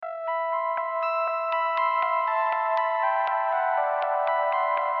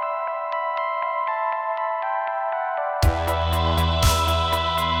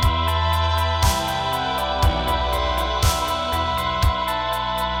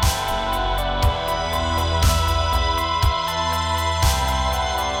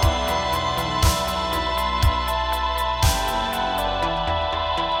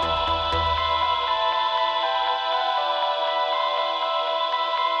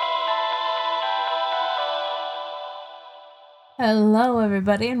Hello,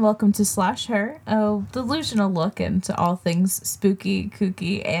 everybody, and welcome to Slash Her, a delusional look into all things spooky,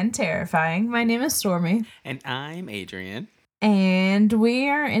 kooky, and terrifying. My name is Stormy, And I'm Adrian. and we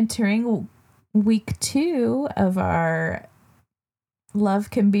are entering week 2 of our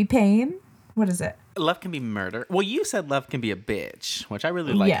Love Can Be Pain. What is it? Love can be murder. Well, you said love can be a bitch, which I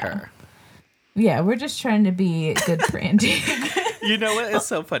really like her. Yeah, we're just trying to be good branding. You know what is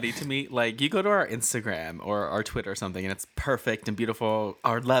so funny to me? Like, you go to our Instagram or our Twitter or something, and it's perfect and beautiful.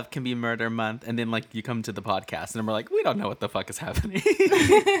 Our Love Can Be Murder month. And then, like, you come to the podcast, and we're like, we don't know what the fuck is happening.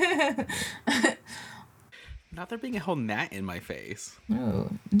 Not there being a whole gnat in my face. Oh,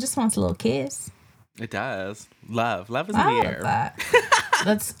 it just wants a little kiss. It does. Love is in the air.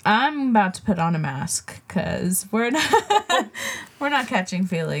 That. I'm about to put on a mask because we're not catching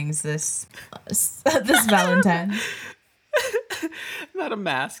feelings this Valentine's. Not a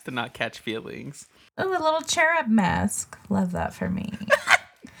mask to not catch feelings. Oh, a little cherub mask. Love that for me.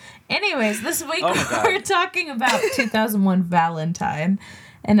 Anyways, this week we're talking about 2001 Valentine,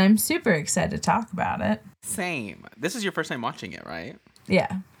 and I'm super excited to talk about it. Same. This is your first time watching it, right?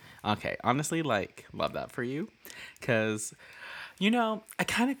 Yeah. Okay, honestly, like, love that for you. Because, you know, I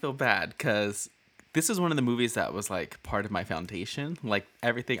kind of feel bad because this is one of the movies that was, like, part of my foundation. Like,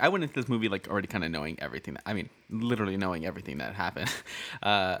 everything. I went into this movie, like, already kind of knowing everything. Literally knowing everything that happened.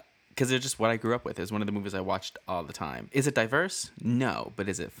 Because it's just what I grew up with. It's one of the movies I watched all the time. Is it diverse? No. But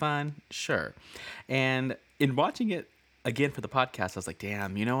is it fun? Sure. And in watching it again for the podcast, I was like,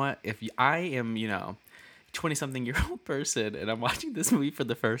 damn, you know what? If I am, 20-something-year-old person and I'm watching this movie for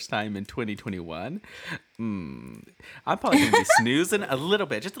the first time in 2021, I'm probably going to be snoozing a little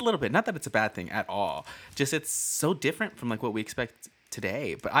bit, just a little bit. Not that it's a bad thing at all. Just it's so different from like what we expect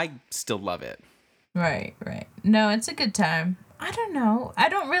today, but I still love it. Right. No, it's a good time. I don't know. I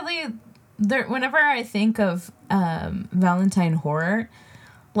don't really... Whenever I think of Valentine horror,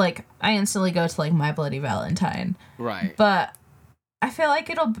 like, I instantly go to, like, My Bloody Valentine. Right. But I feel like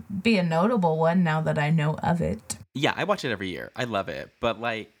it'll be a notable one now that I know of it. Yeah, I watch it every year. I love it. But,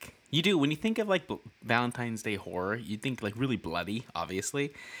 like, you do. When you think of, like, Valentine's Day horror, you think, like, really bloody,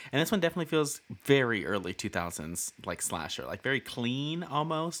 obviously. And this one definitely feels very early 2000s, like, slasher. Like, very clean,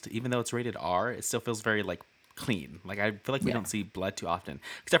 almost. Even though it's rated R, it still feels very, like, clean. Like, I feel like we don't see blood too often.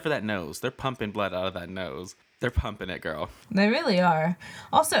 Except for that nose. They're pumping blood out of that nose. They're pumping it, girl. They really are.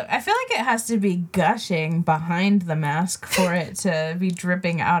 Also, I feel like it has to be gushing behind the mask for it to be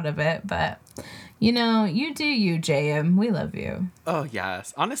dripping out of it. But, you know, you do you, JM. We love you. Oh,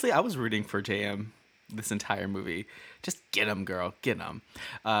 yes. Honestly, I was rooting for JM this entire movie. Just get him, girl. Get him.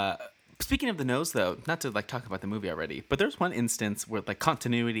 Speaking of the nose, though, not to, like, talk about the movie already, but there's one instance where, like,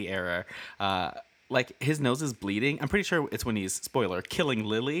 continuity error, like, his nose is bleeding. I'm pretty sure it's when he's, spoiler, killing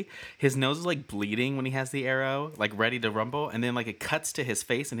Lily. His nose is, like, bleeding when he has the arrow, like, ready to rumble. And then, like, it cuts to his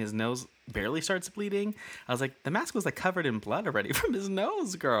face and his nose barely starts bleeding. I was like, the mask was, like, covered in blood already from his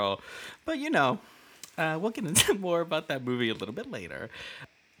nose, girl. But, you know, we'll get into more about that movie a little bit later.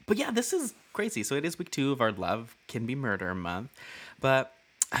 But, yeah, this is crazy. So it is week 2 of our Love Can Be Murder month. But,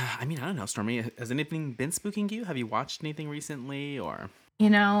 I don't know, Stormy, has anything been spooking you? Have you watched anything recently, or? You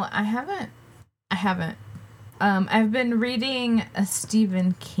know, I haven't. I've been reading a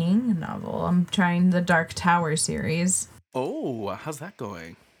Stephen King novel. I'm trying the Dark Tower series. Oh, how's that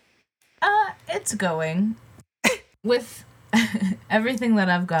going? It's going. With everything that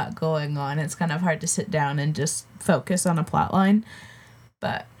I've got going on, it's kind of hard to sit down and just focus on a plot line.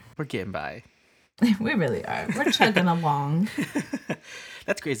 But we're getting by. We really are. We're chugging along.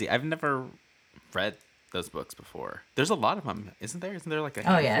 That's crazy. I've never read those books before. There's a lot of them, isn't there? Isn't there like a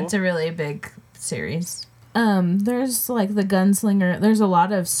handful? Oh yeah, it's a really big series. There's like the Gunslinger. There's a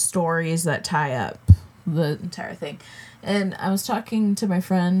lot of stories that tie up the entire thing. And I was talking to my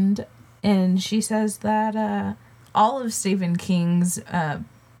friend, and she says that all of Stephen King's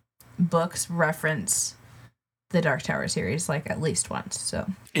books reference the Dark Tower series like at least once. So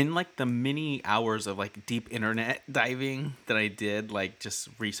in like the many hours of like deep internet diving that I did, like just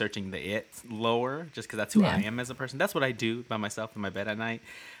researching the It lore, just because that's who I am as a person. That's what I do by myself in my bed at night.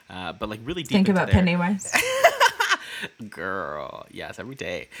 But like really deep. Think about Pennywise. Girl, yes, every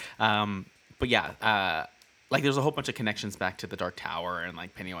day. But yeah, like there's a whole bunch of connections back to the Dark Tower, and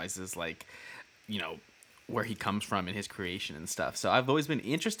like Pennywise is like, you know, where he comes from in his creation and stuff. So I've always been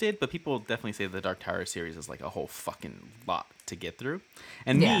interested, but people definitely say the Dark Tower series is like a whole fucking lot to get through.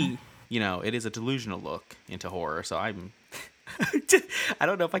 And me, you know, it is a delusional look into horror, so I'm I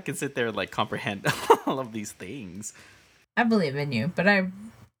don't know if I can sit there and like comprehend all of these things. I believe in you, but I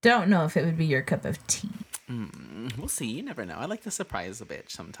don't know if it would be your cup of tea. We'll see. You never know. I like to surprise a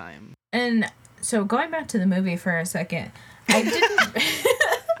bitch sometimes. And So going back to the movie for a second, I didn't.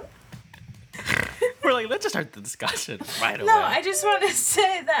 We're like, let's just start the discussion right away. No, I just want to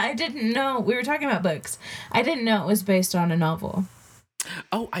say that I didn't know. We were talking about books. I didn't know it was based on a novel.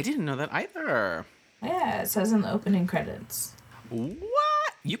 Oh, I didn't know that either. Yeah, it says in the opening credits.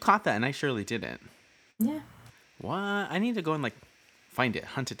 What? You caught that, and I surely didn't. Yeah. What? I need to go and find it,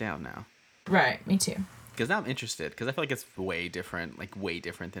 hunt it down now. Right, me too. Because now I'm interested. Because I feel like it's way different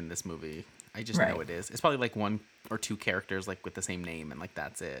than this movie. I just Right. know it is. It's probably one or two characters with the same name, and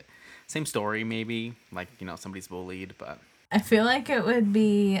that's it. Same story, maybe. Somebody's bullied, but I feel like it would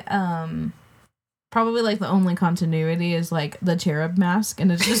be probably the only continuity is the cherub mask,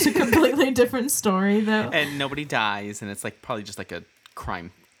 and it's just a completely different story though. And nobody dies, and it's probably just a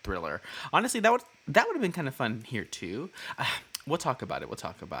crime thriller. Honestly, that would have been kind of fun here too. We'll talk about it.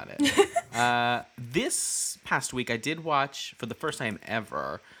 This past week, I did watch for the first time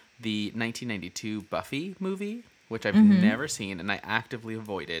ever the 1992 Buffy movie, which I've never seen, and I actively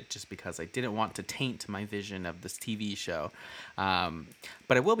avoided just because I didn't want to taint my vision of this TV show.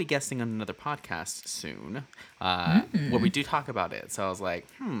 But I will be guesting on another podcast soon where we do talk about it. So I was like,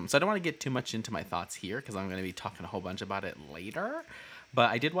 So I don't want to get too much into my thoughts here because I'm going to be talking a whole bunch about it later.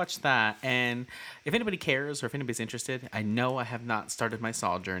 But I did watch that, and if anybody cares or if anybody's interested, I know I have not started my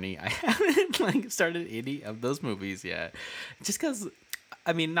Saw journey. I haven't started any of those movies yet, just because.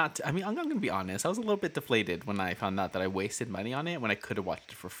 I'm going to be honest. I was a little bit deflated when I found out that I wasted money on it when I could have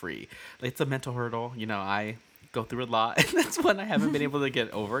watched it for free. It's a mental hurdle. I go through a lot, and that's one I haven't been able to get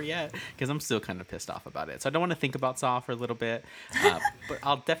over yet because I'm still kind of pissed off about it. So I don't want to think about Saw for a little bit, but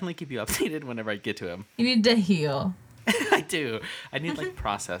I'll definitely keep you updated whenever I get to him. You need to heal. I do. I need to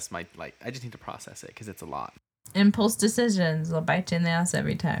process my I just need to process it because it's a lot. Impulse decisions will bite you in the ass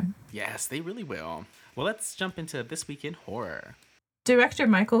every time. Yes, they really will. Well, let's jump into This Week in Horror. Director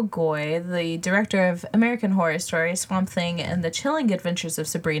Michael Goy, the director of American Horror Story, Swamp Thing, and The Chilling Adventures of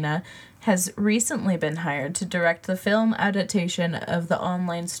Sabrina, has recently been hired to direct the film adaptation of the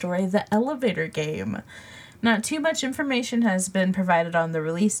online story The Elevator Game. Not too much information has been provided on the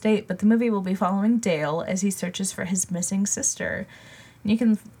release date, but the movie will be following Dale as he searches for his missing sister. And you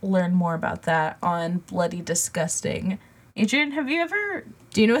can learn more about that on Bloody Disgusting. Adrian,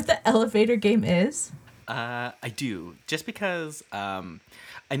 do you know what The Elevator Game is? I do. Just because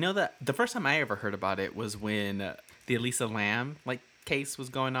I know that the first time I ever heard about it was when the Elisa Lam case was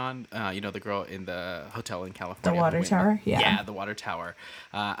going on. The girl in the hotel in California. The water tower? Yeah. Yeah, the water tower.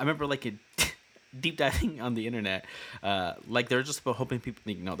 I remember deep diving on the internet. They're just hoping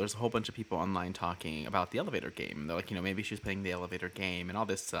people, there's a whole bunch of people online talking about the elevator game. They're maybe she was playing the elevator game and all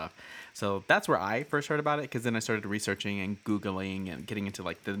this stuff. So that's where I first heard about it, because then I started researching and Googling and getting into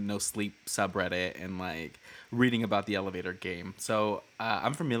the No Sleep subreddit and reading about the elevator game. So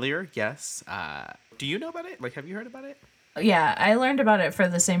I'm familiar, yes. Do you know about it? Have you heard about it? Yeah, I learned about it for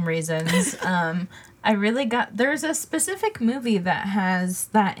the same reasons. There's a specific movie that has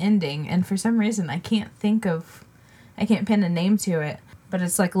that ending, and for some reason I can't pin a name to it, but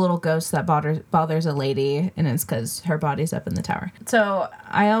it's a little ghost that bothers a lady, and it's because her body's up in the tower. So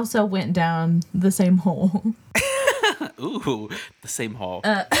I also went down the same hole. Ooh, the same hole.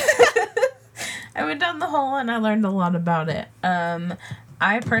 I went down the hole and I learned a lot about it.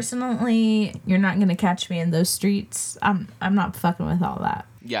 I personally, you're not going to catch me in those streets. I'm not fucking with all that.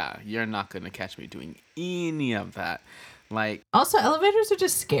 Yeah, you're not going to catch me doing any of that. Also, elevators are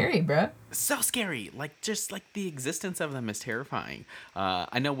just scary, bro. So scary. Just the existence of them is terrifying.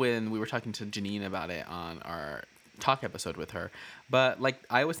 I know when we were talking to Janine about it on our talk episode with her, but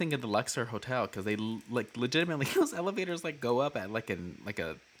I always think of the Luxor Hotel, because they legitimately, those elevators go up at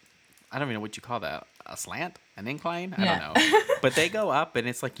a I don't even know what you call that. A slant? An incline? I don't know. But they go up, and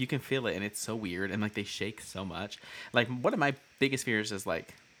it's you can feel it, and it's so weird, and they shake so much. One of my biggest fears is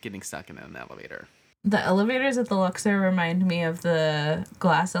getting stuck in an elevator. The elevators at the Luxor remind me of the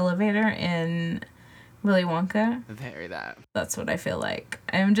glass elevator in Willy Wonka. Very that. That's what I feel like.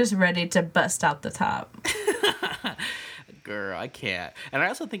 I'm just ready to bust out the top. Girl, I can't. And I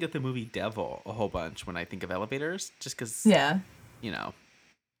also think of the movie Devil a whole bunch when I think of elevators, just because,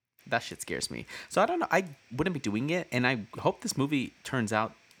 that shit scares me. So I don't know. I wouldn't be doing it, and I hope this movie turns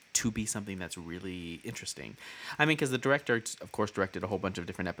out to be something that's really interesting. Because the director, of course, directed a whole bunch of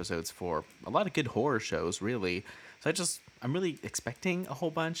different episodes for a lot of good horror shows, really. So I'm really expecting a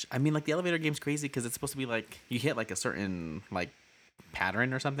whole bunch. The elevator game's crazy because it's supposed to be you hit a certain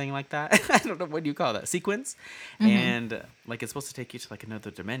pattern or something like that. I don't know, what do you call that, sequence? Mm-hmm. And it's supposed to take you to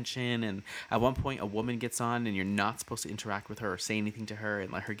another dimension, and at one point a woman gets on and you're not supposed to interact with her or say anything to her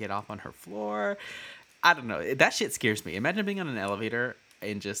and let her get off on her floor. I don't know, that shit scares me. Imagine being on an elevator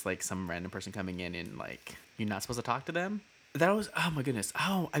and just like some random person coming in and like you're not supposed to talk to them. That was, oh my goodness.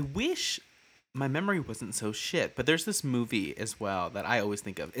 Oh, I wish my memory wasn't so shit. But there's this movie as well that I always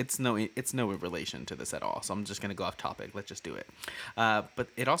think of. It's no relation to this at all. So I'm just gonna go off topic. Let's just do it. But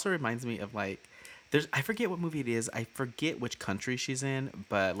it also reminds me of like I forget what movie it is. I forget which country she's in,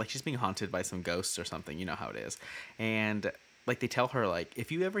 but like she's being haunted by some ghosts or something. You know how it is. And like they tell her like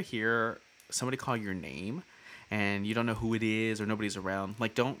if you ever hear somebody call your name and you don't know who it is or nobody's around,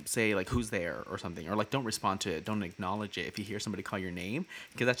 like don't say like who's there or something, or like don't respond to it, don't acknowledge it if you hear somebody call your name,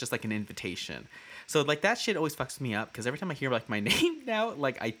 because that's just like an invitation. So like that shit always fucks me up, because every time I hear like my name now,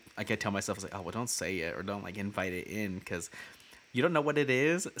 like I can tell myself, like, oh well, don't say it or don't like invite it in, because you don't know what it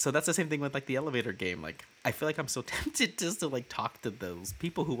is. So that's the same thing with like the elevator game. Like I feel like I'm so tempted just to like talk to those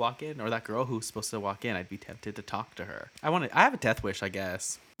people who walk in, or that girl who's supposed to walk in. I'd be tempted to talk to her. I have a death wish, I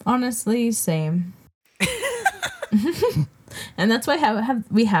guess. Honestly, same. And that's why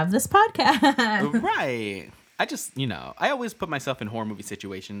we have this podcast. Right. I just, I always put myself in horror movie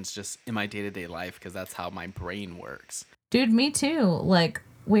situations just in my day-to-day life, because that's how my brain works. Dude, me too. Like,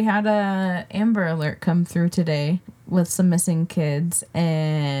 we had a Amber Alert come through today with some missing kids,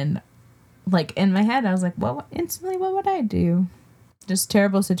 and like in my head I was like, well, instantly what would I do? Just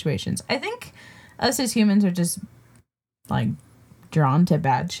terrible situations. I think us as humans are just like drawn to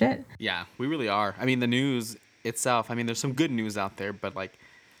bad shit. Yeah, we really are. I mean, the news itself, I mean, there's some good news out there, but like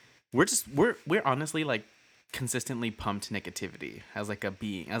we're honestly like consistently pumped negativity as like a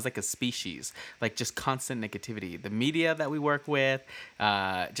being, as like a species, like just constant negativity. The media that we work with,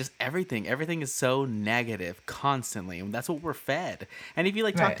 just everything is so negative constantly, and that's what we're fed. And if you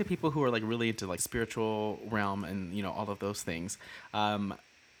like talk to people who are like really into like spiritual realm and all of those things,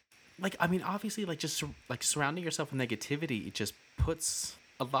 like I mean obviously like just like surrounding yourself with negativity, it just puts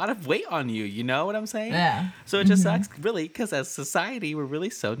a lot of weight on you, you know what I'm saying? Yeah. So it just sucks really, because as society we're really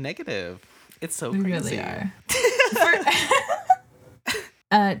so negative. It's so crazy. We really are.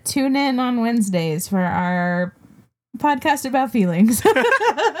 Tune in on Wednesdays for our podcast about feelings.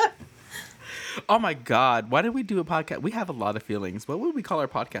 Oh my God. Why did we do a podcast? We have a lot of feelings. What would we call our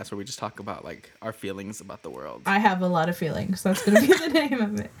podcast where we just talk about like our feelings about the world? I have a lot of feelings. That's going to be the name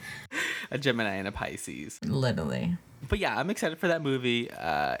of it. A Gemini and a Pisces. Literally. But yeah, I'm excited for that movie.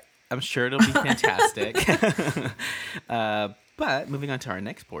 I'm sure it'll be fantastic. But moving on to our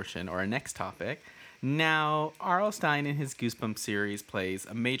next portion, or our next topic. Now, R.L. Stine in his Goosebumps series plays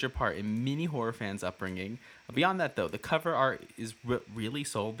a major part in many horror fans' upbringing. Beyond that, though, the cover art is really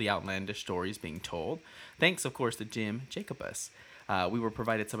sold the outlandish stories being told. Thanks, of course, to Jim Jacobus. We were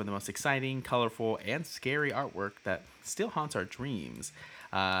provided some of the most exciting, colorful, and scary artwork that still haunts our dreams.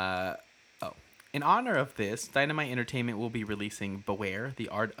 In honor of this, Dynamite Entertainment will be releasing Beware, the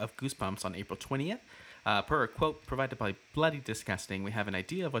Art of Goosebumps on April 20th. Per a quote provided by Bloody Disgusting, we have an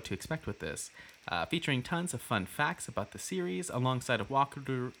idea of what to expect with this, featuring tons of fun facts about the series, alongside a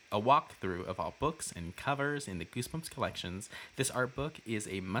walkthrough of all books and covers in the Goosebumps collections. This art book is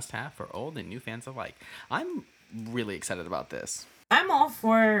a must-have for old and new fans alike. I'm really excited about this. I'm all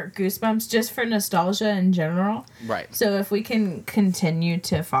for Goosebumps just for nostalgia in general. Right. So if we can continue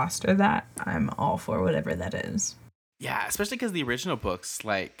to foster that, I'm all for whatever that is. Yeah, especially because the original books,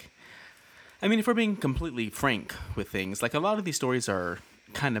 like, I mean, if we're being completely frank with things, like a lot of these stories are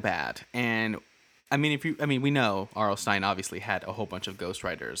kind of bad. And I mean, we know R.L. Stine obviously had a whole bunch of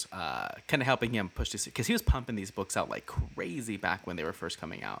ghostwriters kind of helping him push this, because he was pumping these books out like crazy back when they were first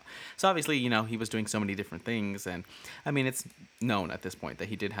coming out. So obviously, he was doing so many different things. And I mean, it's known at this point that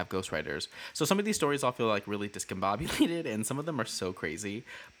he did have ghostwriters. So some of these stories all feel like really discombobulated, and some of them are so crazy.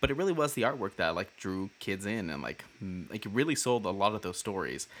 But it really was the artwork that like drew kids in, and like it really sold a lot of those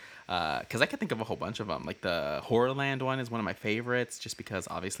stories. Because I could think of a whole bunch of them. Like the Horrorland one is one of my favorites, just because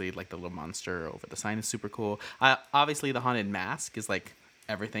obviously like the little monster over the sign is super cool. Obviously the Haunted Mask is like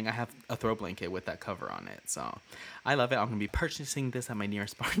everything. I have a throw blanket with that cover on it, so I love it. I'm gonna be purchasing this at my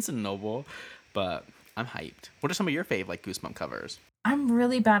nearest Barnes and Noble, but I'm hyped. What are some of your fave like Goosebump covers? I'm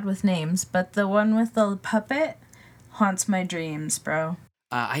really bad with names, but the one with the puppet haunts my dreams, bro.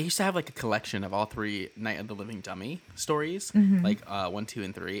 I used to have like a collection of all 3 Night of the Living Dummy stories, like 1, 2,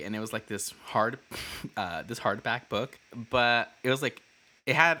 and 3, and it was like this hardback book, but it was like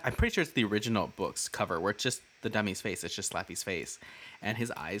I'm pretty sure it's the original book's cover where it's just the dummy's face, it's just Slappy's face, and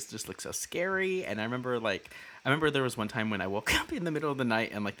his eyes just look so scary. And I remember there was one time when I woke up in the middle of the night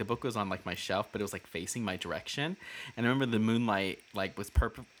and like the book was on like my shelf, but it was like facing my direction, and I remember the moonlight like was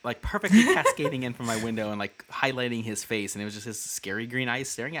perfectly cascading in from my window and like highlighting his face, and it was just his scary green eyes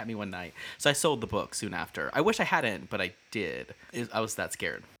staring at me one night. So I sold the book soon after. I wish I hadn't, but I did. I was that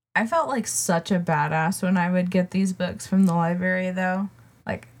scared. I felt like such a badass when I would get these books from the library, though.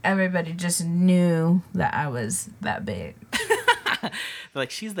 Like everybody just knew that I was that big.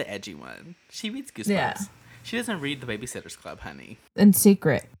 Like, she's the edgy one. She reads Goosebumps. Yeah. She doesn't read The Babysitter's Club, honey. In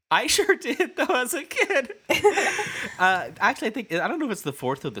secret. I sure did, though, as a kid. Actually, I don't know if it's the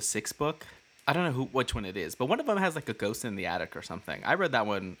fourth or the sixth book. I don't know which one it is, but one of them has like a ghost in the attic or something. I read that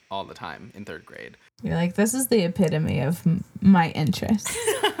one all the time in third grade. You're like, this is the epitome of my interest.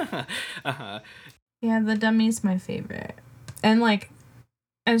 Uh-huh. Yeah, The Dummy's my favorite. And like,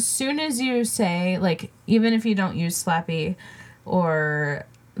 as soon as you say, like, even if you don't use Slappy or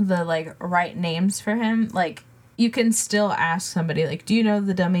the like right names for him, like, you can still ask somebody, like, do you know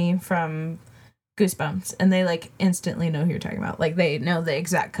the Dummy from Goosebumps? And they like instantly know who you're talking about. Like, they know the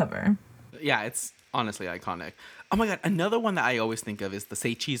exact cover. Yeah, it's honestly iconic. Oh my god, another one that I always think of is the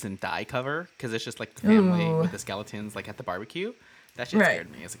Say Cheese and Die cover, because it's just like the family Ooh. with the skeletons like at the barbecue. That shit Right.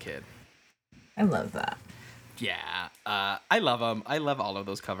 scared me as a kid. I love that. Yeah, I love them. I love all of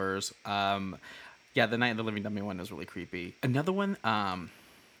those covers. Yeah, the Night of the Living Dummy one is really creepy. Another one,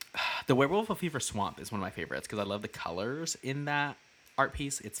 the Werewolf of Fever Swamp is one of my favorites because I love the colors in that art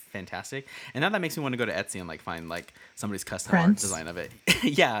piece. It's fantastic, and now that makes me want to go to Etsy and like find like somebody's custom art Prints. design of it.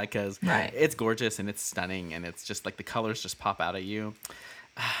 Yeah, because Right. it's gorgeous and it's stunning, and it's just like the colors just pop out at you.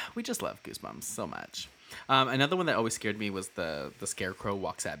 We just love Goosebumps so much. Another one that always scared me was the Scarecrow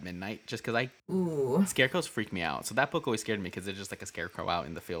Walks at Midnight, just because Ooh. scarecrows freak me out. So that book always scared me because it's just like a scarecrow out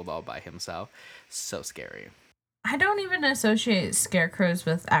in the field all by himself. So scary. I don't even associate scarecrows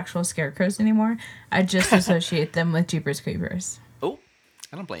with actual scarecrows anymore. I just associate them with Jeepers Creepers. Oh,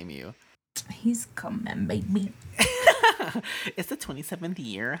 I don't blame you. He's coming, baby. It's the 27th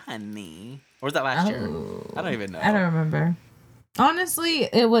year, honey. Or was that last year? I don't even know. I don't remember. Honestly,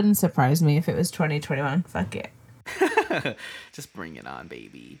 it wouldn't surprise me if it was 2021. Fuck it. Just bring it on,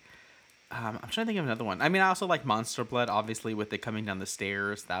 baby. I'm trying to think of another one. I mean, I also like Monster Blood, obviously, with it coming down the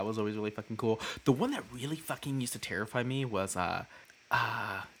stairs. That was always really fucking cool. The one that really fucking used to terrify me was,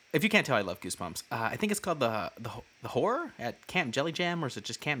 if you can't tell, I love Goosebumps. I think it's called the Horror at Camp Jelly Jam, or is it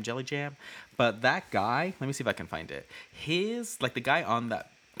just Camp Jelly Jam? But that guy, let me see if I can find it. The guy on that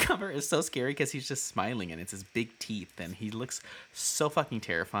cover is so scary because he's just smiling and it's his big teeth and he looks so fucking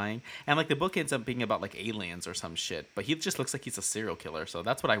terrifying. And like the book ends up being about like aliens or some shit, but he just looks like he's a serial killer. So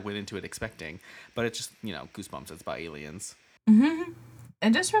that's what I went into it expecting. But it's just, Goosebumps. It's about aliens. Mm-hmm.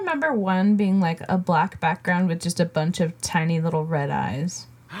 And just remember one being like a black background with just a bunch of tiny little red eyes.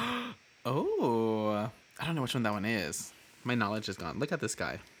 Oh, I don't know which one that one is. My knowledge is gone. Look at this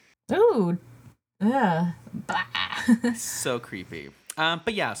guy. Ooh. Ugh. So creepy.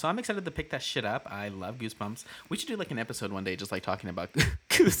 But yeah, so I'm excited to pick that shit up. I love Goosebumps. We should do like an episode one day just like talking about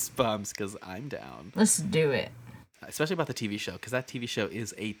Goosebumps because I'm down. Let's do it. Especially about the TV show because that TV show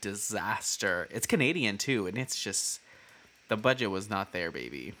is a disaster. It's Canadian too, and it's just the budget was not there,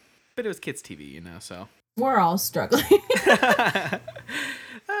 baby. But it was kids' TV, so. We're all struggling.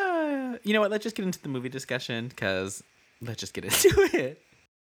 You know what? Let's just get into the movie discussion because let's just get into it.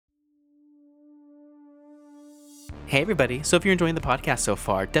 Hey everybody, so if you're enjoying the podcast so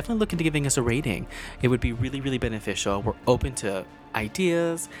far, definitely look into giving us a rating. It would be really, really beneficial. We're open to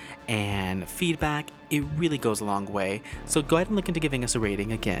ideas and feedback. It really goes a long way. So go ahead and look into giving us a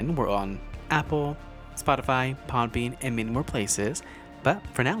rating. Again, we're on Apple, Spotify, Podbean, and many more places. But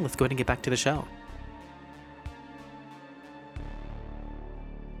for now, let's go ahead and get back to the show.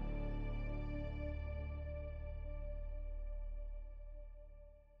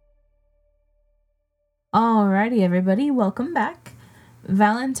 Alrighty, everybody, welcome back.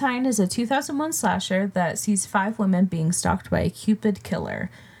 Valentine is a 2001 slasher that sees 5 women being stalked by a Cupid killer.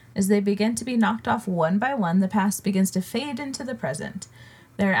 As they begin to be knocked off one by one, the past begins to fade into the present.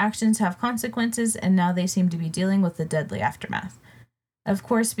 Their actions have consequences, and now they seem to be dealing with the deadly aftermath. Of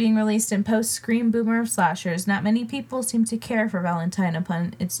course, being released in post-Scream boomer of slashers, not many people seem to care for Valentine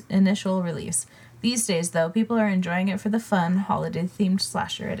upon its initial release. These days, though, people are enjoying it for the fun, holiday-themed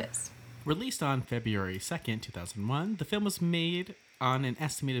slasher it is. Released on February 2nd, 2001, the film was made on an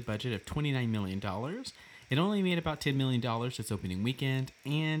estimated budget of $29 million. It only made about $10 million its opening weekend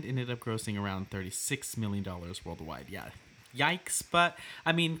and ended up grossing around $36 million worldwide. Yeah, yikes. But,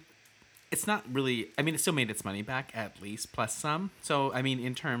 I mean, it's not really... I mean, it still made its money back, at least, plus some. So, I mean,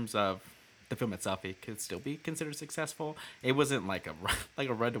 in terms of the film itself, it could still be considered successful. It wasn't like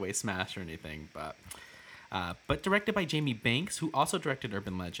a runaway smash or anything, but directed by Jamie Banks, who also directed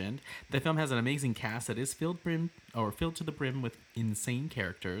Urban Legend. The film has an amazing cast that is filled to the brim with insane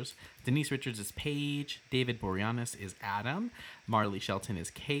characters. Denise Richards is Paige, David Boreanaz is Adam, Marley Shelton is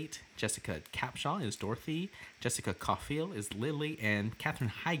Kate, Jessica Capshaw is Dorothy, Jessica Caulfield is Lily, and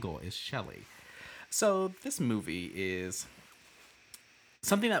Katherine Heigl is Shelley. So this movie is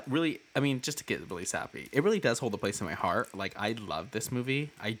something that really, I mean, just to get really sappy, it really does hold a place in my heart. Like, I love this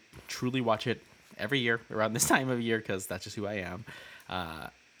movie. I truly watch it every year around this time of year because that's just who I am.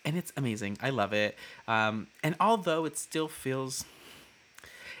 And it's amazing. I love it. And although it still feels,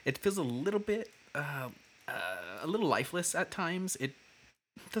 it feels a little lifeless at times, it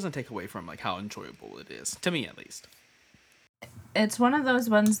doesn't take away from like how enjoyable it is, to me at least. It's one of those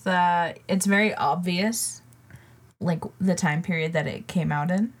ones that it's very obvious, like the time period that it came out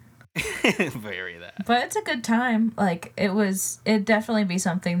in. Very that. But it's a good time. Like it'd definitely be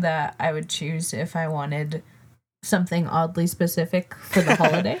something that I would choose if I wanted something oddly specific for the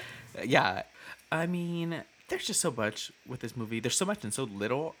holiday. Yeah. I mean, there's just so much with this movie. There's so much and so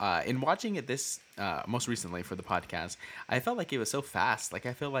little. In watching it most recently for the podcast, I felt like it was so fast. Like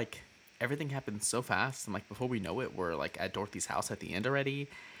I feel like everything happened so fast, and like before we know it, we're like at Dorothy's house at the end already,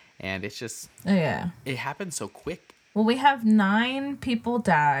 and it's just it happened so quick. Well, we have 9 people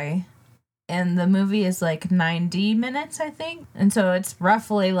die, and the movie is like 90 minutes, I think, and so it's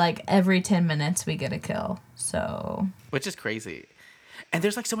roughly like every 10 minutes we get a kill. So, which is crazy. And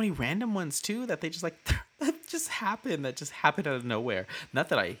there's like so many random ones too that they just like that just happen out of nowhere. Not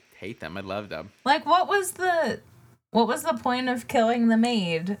that I hate them, I love them. Like what was the point of killing the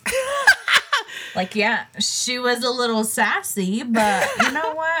maid? Like, yeah, she was a little sassy, but you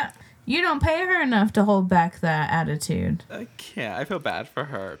know what? You don't pay her enough to hold back that attitude. I can't. I feel bad for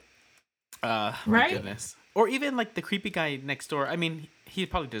her. Right? My goodness. Or even like the creepy guy next door. I mean, he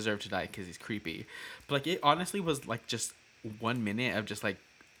probably deserved to die because he's creepy. But like it honestly was like just 1 minute of just like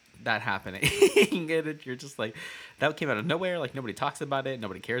that happening. And you're just like, that came out of nowhere. Like nobody talks about it.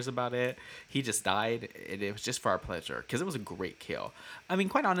 Nobody cares about it. He just died. And it was just for our pleasure because it was a great kill. I mean,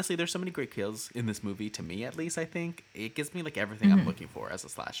 quite honestly, there's so many great kills in this movie, to me at least. I think it gives me like everything I'm looking for as a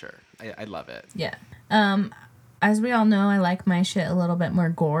slasher. I love it. Yeah. As we all know, I like my shit a little bit more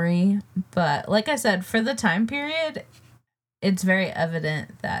gory, but like I said, for the time period, it's very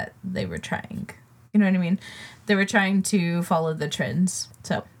evident that they were trying. You know what I mean? They were trying to follow the trends.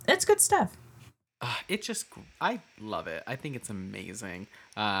 So it's good stuff. I love it. I think it's amazing.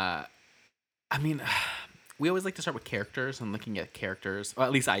 I mean, we always like to start with characters and looking at characters. Well,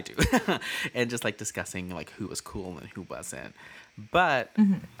 at least I do. And just like discussing like who was cool and who wasn't. But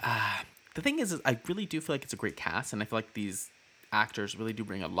the thing is I really do feel like it's a great cast. And I feel like these actors really do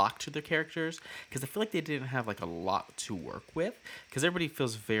bring a lot to their characters. Because I feel like they didn't have like a lot to work with. Because everybody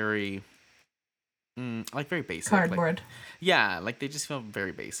feels very... like very basic. Cardboard. Like, yeah, like they just feel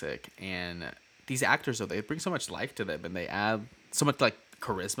very basic. And these actors, though, they bring so much life to them and they add so much like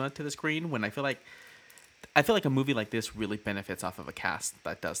charisma to the screen when I feel like a movie like this really benefits off of a cast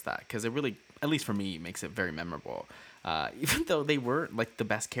that does that. Because it really, at least for me, makes it very memorable. Even though they weren't like the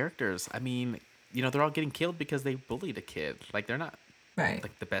best characters. I mean, you know, they're all getting killed because they bullied a kid. Like they're not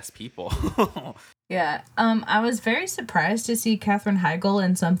like the best people. Yeah. I was very surprised to see Katherine Heigl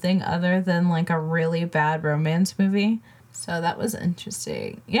in something other than like a really bad romance movie. So that was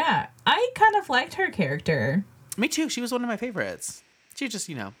interesting. Yeah, I kind of liked her character. Me too. She was one of my favorites. She was just,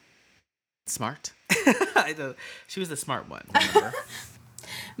 you know, smart. She was the smart one, remember?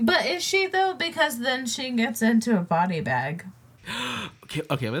 But is she though? Because then she gets into a body bag.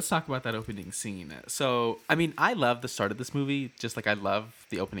 Okay, let's talk about that opening scene. So, I mean, I love the start of this movie, just like I love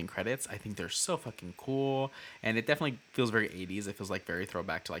the opening credits. I think they're so fucking cool, and it definitely feels very 80s. It feels like very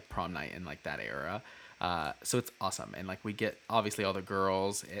throwback to like prom night and like that era. So it's awesome, and like we get obviously all the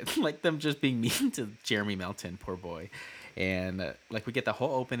girls and like them just being mean to Jeremy Melton, poor boy. And like we get the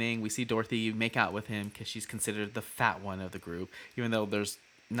whole opening. We see Dorothy make out with him because she's considered the fat one of the group, even though there's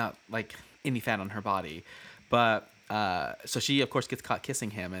not like any fat on her body. But so she of course gets caught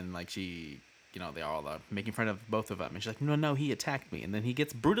kissing him, and like she, you know, they're all making fun of both of them, and she's like, no, he attacked me. And then he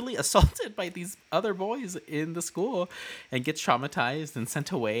gets brutally assaulted by these other boys in the school and gets traumatized and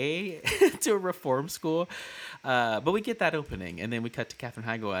sent away to a reform school. But we get that opening, and then we cut to Katherine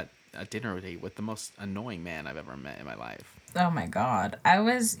Heigl at a dinner date with the most annoying man I've ever met in my life. Oh my god. I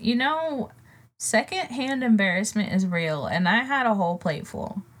was, you know, secondhand embarrassment is real, and I had a whole plate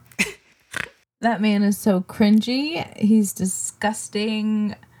full. That man is so cringy. He's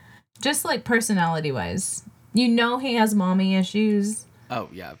disgusting. Just like personality wise. You know he has mommy issues. Oh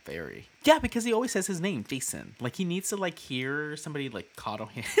yeah, very. Yeah, because he always says his name, Jason. Like he needs to like hear somebody like coddle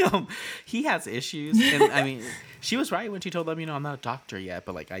him. He has issues. And I mean, she was right when she told him, you know, I'm not a doctor yet,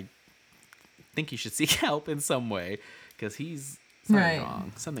 but like I think you should seek help in some way. Because he's something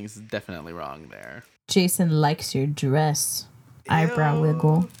wrong. Something's definitely wrong there. Jason likes your dress. Ew. Eyebrow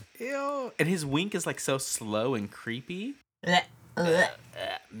wiggle. Ew. And his wink is like so slow and creepy.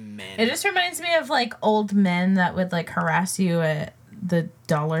 Man. It just reminds me of like old men that would like harass you at the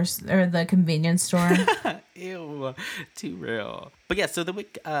dollars or the convenience store. Ew, too real. But yeah, so then we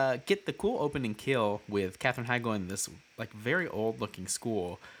get the cool opening kill with Katherine Heigl in this like very old looking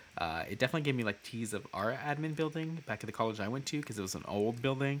school. It definitely gave me like tease of our admin building back at the college I went to because it was an old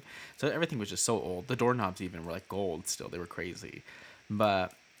building. So everything was just so old. The doorknobs even were like gold still. They were crazy.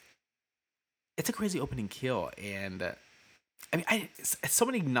 But it's a crazy opening kill. And I mean, so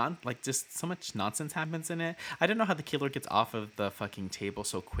many just so much nonsense happens in it. I don't know how the killer gets off of the fucking table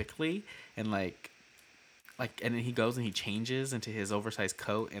so quickly and and then he goes and he changes into his oversized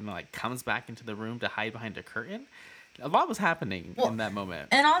coat and like comes back into the room to hide behind a curtain. A lot was happening in that moment.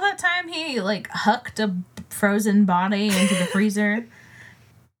 And all that time he like hucked a frozen body into the freezer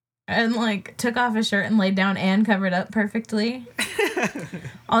and like took off his shirt and laid down and covered up perfectly.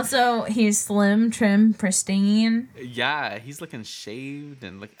 Also, he's slim, trim, pristine. Yeah, he's looking shaved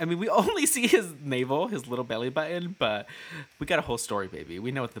and like I mean, we only see his navel, his little belly button, but we got a whole story, baby.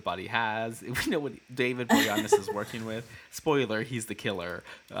 We know what the body has. We know what David Boreanaz is working with. Spoiler, he's the killer.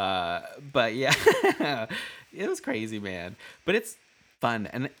 But yeah, it was crazy, man. But it's fun,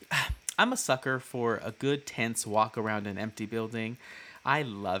 and I'm a sucker for a good tense walk around an empty building. I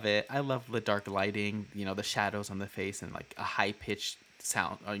love it. I love the dark lighting, the shadows on the face and like a high pitched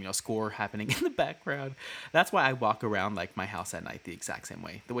sound or, score happening in the background. That's why I walk around like my house at night the exact same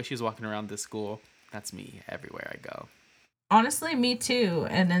way. The way she's walking around this school, that's me everywhere I go. Honestly, me too.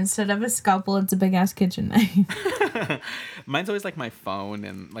 And instead of a scalpel, it's a big ass kitchen knife. Mine's always like my phone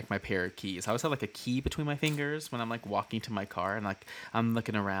and like my pair of keys. I always have like a key between my fingers when I'm like walking to my car and like I'm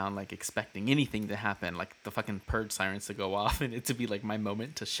looking around like expecting anything to happen, like the fucking purge sirens to go off and it to be like my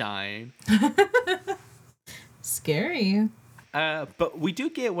moment to shine. Scary. But we do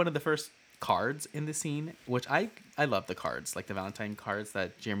get one of the first cards in the scene, which I love the cards, like the Valentine cards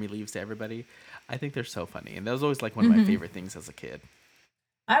that Jeremy leaves to everybody. I think they're so funny, and that was always like one of my favorite things as a kid.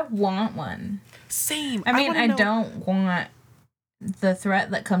 I want one. Same. I mean, I don't want the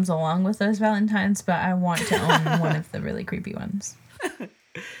threat that comes along with those Valentines, but I want to own one of the really creepy ones.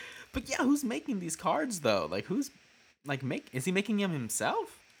 But yeah, who's making these cards though? Like, who's like is he making them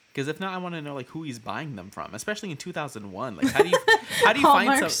himself? Because if not, I want to know like who he's buying them from, especially in 2001. Like, how do you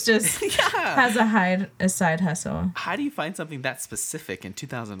find some? Just has a side hustle. How do you find something that specific in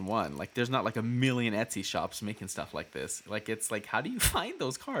 2001? Like, there's not like a million Etsy shops making stuff like this. Like, it's like, how do you find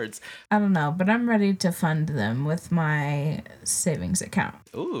those cards? I don't know, but I'm ready to fund them with my savings account.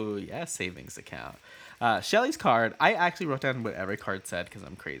 Ooh, yeah, savings account. Shelly's card, I actually wrote down what every card said because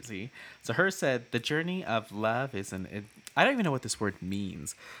I'm crazy. So hers said, the journey of love is I don't even know what this word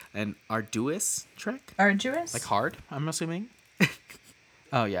means. An arduous trek? Arduous? Like hard, I'm assuming.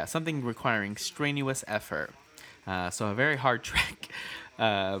 Oh yeah, something requiring strenuous effort. So a very hard trek.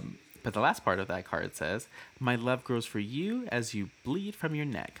 But the last part of that card says, my love grows for you as you bleed from your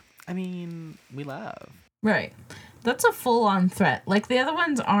neck. I mean, we love. Right. That's a full-on threat. Like, the other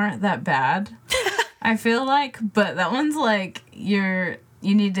ones aren't that bad. I feel like, but that one's like you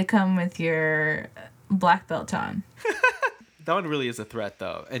need to come with your black belt on. That one really is a threat,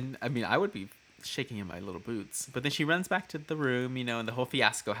 though. And, I mean, I would be shaking in my little boots. But then she runs back to the room, and the whole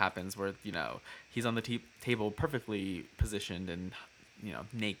fiasco happens where, he's on the table perfectly positioned and,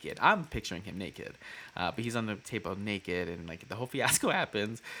 naked. I'm picturing him naked. But he's on the table naked, and, like, the whole fiasco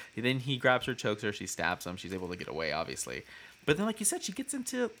happens. And then he grabs her, chokes her, she stabs him. She's able to get away, obviously. But then, like you said, she gets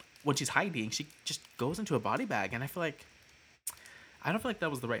into... When she's hiding, she just goes into a body bag, and I don't feel like that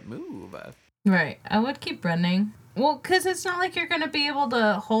was the right move. Right. I would keep running. Well, because it's not like you're going to be able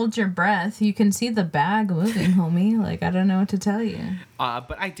to hold your breath. You can see the bag moving, homie. Like, I don't know what to tell you.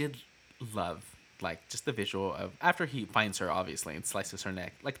 But I did love, like, just the visual of, after he finds her, obviously, and slices her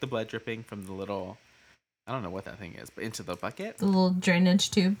neck, like the blood dripping from the little, I don't know what that thing is, but into the bucket. The little drainage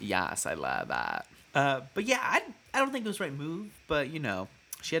tube. Yes, I love that. But yeah, I don't think it was the right move, but,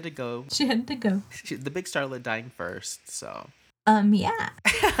 she had to go. The big starlet dying first, so. Yeah.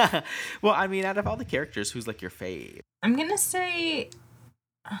 Well, I mean, out of all the characters, who's like your fave? I'm gonna say,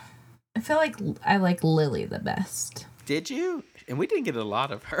 I feel like I like Lily the best. Did you? And we didn't get a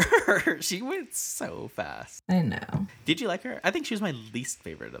lot of her. She went so fast. I know. Did you like her? I think she was my least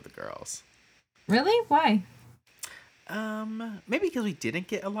favorite of the girls. Really? Why? Maybe because we didn't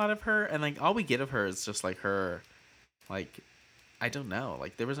get a lot of her, and like all we get of her is just like her, like. I don't know.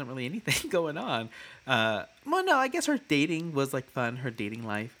 Like, there wasn't really anything going on. Well, no, I guess her dating was, like, fun. Her dating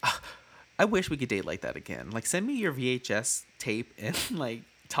life. I wish we could date like that again. Like, send me your VHS tape and, like,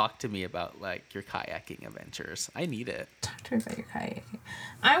 talk to me about, like, your kayaking adventures. I need it. Talk to her about your kayaking.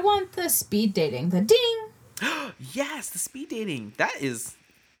 I want the speed dating. The ding! Yes, the speed dating. That is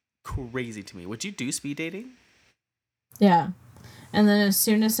crazy to me. Would you do speed dating? Yeah. And then as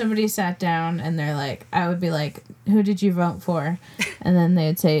soon as somebody sat down and they're like, I would be like, who did you vote for? And then they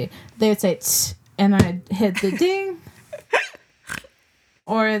would say, Tss, and I'd hit the ding.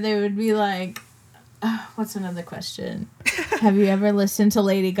 Or they would be like, what's another question? Have you ever listened to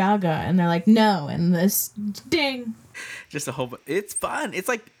Lady Gaga? And they're like, no. And this ding. Just a whole. It's fun. It's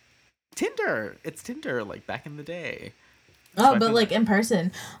like Tinder. It's Tinder, like back in the day. Oh, but like in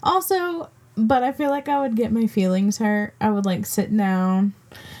person. Also, but I feel like I would get my feelings hurt. I would like sit down,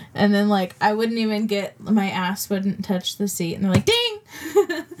 and then like I wouldn't even get, my ass wouldn't touch the seat, and they're like, ding.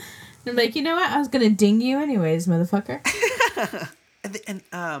 And I'm like, you know what? I was gonna ding you anyways, motherfucker. and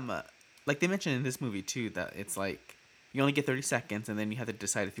like they mentioned in this movie too that it's like you only get 30 seconds and then you have to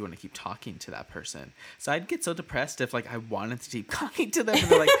decide if you want to keep talking to that person. So I'd get so depressed if like I wanted to keep talking to them and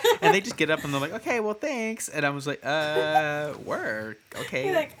they're like, and they just get up and they're like, okay, well thanks. And I was like, work, okay.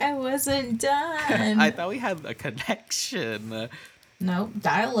 You're like, I wasn't done. I thought we had a connection. Nope,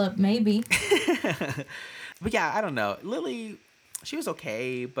 dial up maybe. But yeah, I don't know. Lily, she was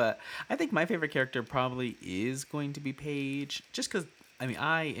okay, but I think my favorite character probably is going to be Paige, just because, I mean,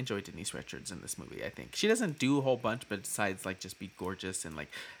 I enjoy Denise Richards in this movie, I think. She doesn't do a whole bunch, but besides, like, just be gorgeous and, like,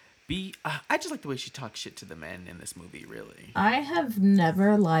 be... I just like the way she talks shit to the men in this movie, really. I have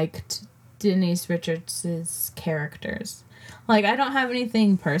never liked Denise Richards' characters. Like, I don't have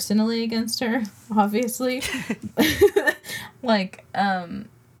anything personally against her, obviously. Like,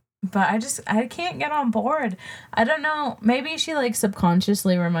 but I can't get on board. I don't know. Maybe she, like,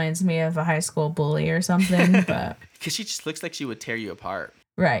 subconsciously reminds me of a high school bully or something, but... Because she just looks like she would tear you apart.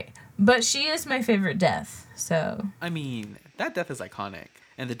 Right. But she is my favorite death, so... I mean, that death is iconic.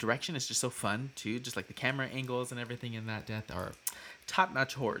 And the direction is just so fun, too. Just, like, the camera angles and everything in that death are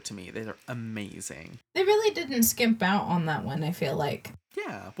top-notch horror to me. They are amazing. They really didn't skimp out on that one, I feel like.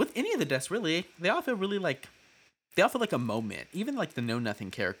 Yeah. With any of the deaths, really. They all feel really, like... They all feel like a moment. Even, like, the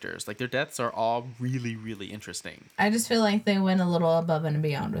know-nothing characters. Like, their deaths are all really, really interesting. I just feel like they went a little above and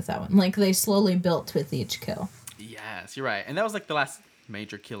beyond with that one. Like, they slowly built with each kill. Yes, you're right. And that was, like, the last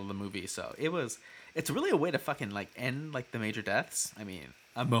major kill of the movie. So, it's really a way to fucking, like, end, like, the major deaths. I mean,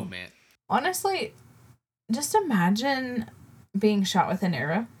 a moment. Honestly, just imagine being shot with an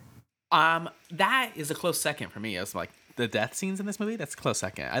arrow. That is a close second for me. It's like, the death scenes in this movie, that's a close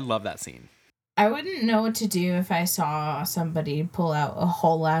second. I love that scene. I wouldn't know what to do if I saw somebody pull out a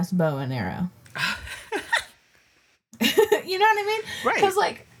whole ass bow and arrow. You know what I mean? Right. Because,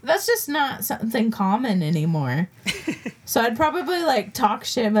 like, that's just not something common anymore. So I'd probably, like, talk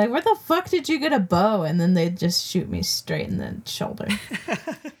shit. I'm like, where the fuck did you get a bow? And then they'd just shoot me straight in the shoulder.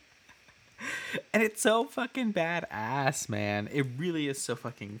 And it's so fucking badass, man. It really is so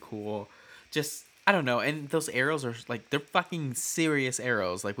fucking cool. Just... I don't know, and those arrows are, like, they're fucking serious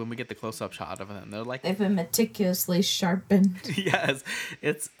arrows. Like, when we get the close-up shot of them, they're like... They've been meticulously sharpened. Yes.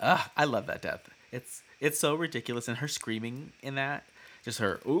 It's, I love that death. It's so ridiculous, and her screaming in that, just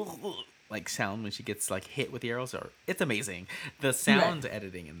her, like, sound when she gets, like, hit with the arrows, it's amazing. The sound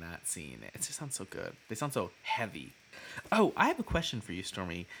editing in that scene, it just sounds so good. They sound so heavy. Oh, I have a question for you,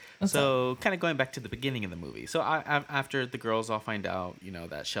 Stormy. So, kind of going back to the beginning of the movie. So, after the girls all find out, you know,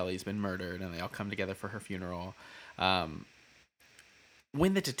 that Shelly's been murdered and they all come together for her funeral,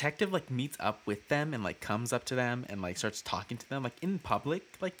 when the detective, like, meets up with them and, like, comes up to them and, like, starts talking to them, like, in public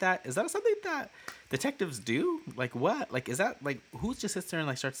like that, is that something that detectives do? Like, what? Like, is that, like, who just sits there and,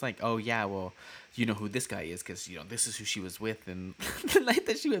 like, starts, like, oh, yeah, well, you know who this guy is because, you know, this is who she was with and the night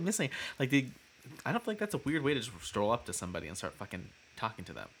that she went missing. Like, I don't feel like that's a weird way to just stroll up to somebody and start fucking talking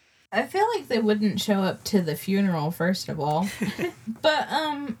to them. I feel like they wouldn't show up to the funeral, first of all. But,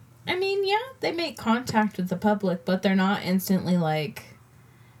 I mean, yeah, they make contact with the public, but they're not instantly, like...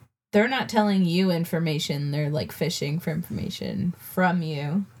 They're not telling you information. They're, like, fishing for information from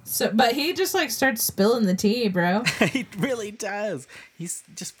you. So, but he just, like, starts spilling the tea, bro. He really does. He's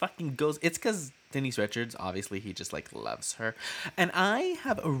just fucking goes... It's because... Denise Richards, obviously, he just, like, loves her. And I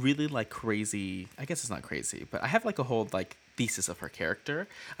have a really, like, crazy... I guess it's not crazy, but I have, like, a whole, like, thesis of her character.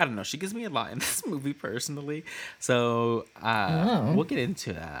 I don't know. She gives me a lot in this movie, personally. So, we'll get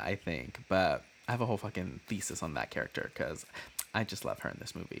into that, I think. But I have a whole fucking thesis on that character, because I just love her in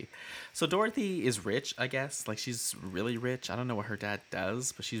this movie. So, Dorothy is rich, I guess. Like, she's really rich. I don't know what her dad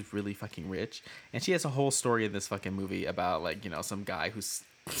does, but she's really fucking rich. And she has a whole story in this fucking movie about, like, you know, some guy who's...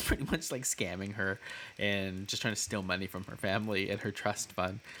 pretty much like scamming her and just trying to steal money from her family and her trust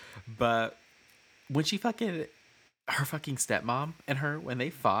fund. But when she her fucking stepmom and her, when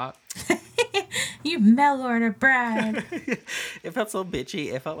they fought, you mail order bride. It felt so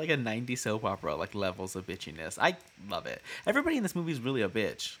bitchy. It felt like a 90s soap opera, like levels of bitchiness. I love it. Everybody in this movie is really a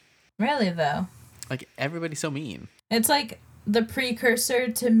bitch. Really, though? Like, everybody's so mean. It's like the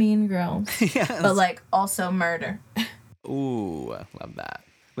precursor to Mean Girls, Yes. but like also murder. Ooh, I love that.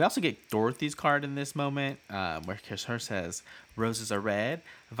 We also get Dorothy's card in this moment, where her says, "Roses are red,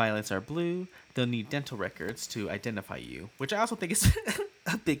 violets are blue. They'll need dental records to identify you," which I also think is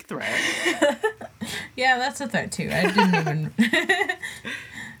a big threat. Yeah, that's a threat too. I didn't even.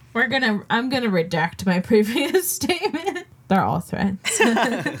 I'm gonna redact my previous statement. They're all threats.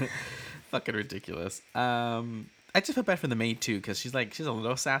 Fucking ridiculous. I just feel bad for the maid too, because she's a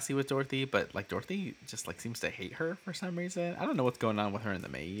little sassy with Dorothy, but like Dorothy just like seems to hate her for some reason. I don't know what's going on with her and the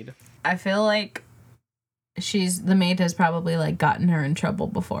maid. I feel like the maid has probably like gotten her in trouble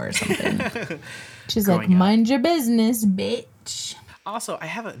before or something. She's like, Growing up. mind your business, bitch. Also, I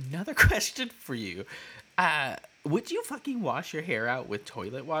have another question for you. Would you fucking wash your hair out with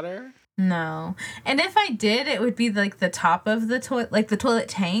toilet water? No. And if I did, it would be like the top of the toilet, like the toilet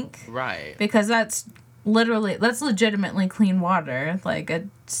tank. Right. Because that's legitimately clean water. Like,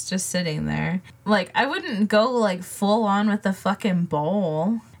 it's just sitting there. Like, I wouldn't go like full on with the fucking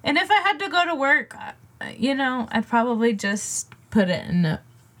bowl. And if I had to go to work, I'd probably just put it in a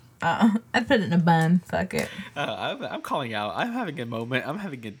bun. Fuck it. I'm calling out. I'm having a moment. I'm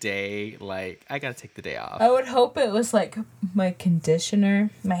having a day. Like, I gotta take the day off. I would hope it was like my conditioner,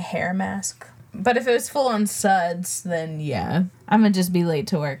 my hair mask. But if it was full on suds, then yeah, I'm gonna just be late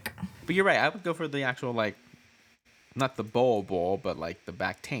to work. But you're right. I would go for the actual, like, not the bowl, but like the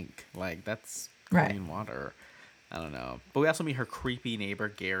back tank. Like, that's clean water. I don't know. But we also meet her creepy neighbor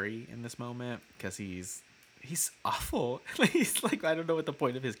Gary in this moment, because he's awful. He's like, I don't know what the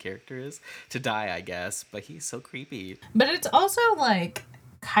point of his character is. To die, I guess. But he's so creepy. But it's also like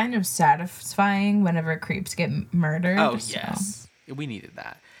kind of satisfying whenever creeps get murdered. Oh, so. yes. We needed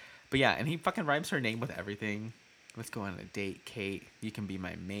that. But yeah, and he fucking rhymes her name with everything. Let's go on a date, Kate. You can be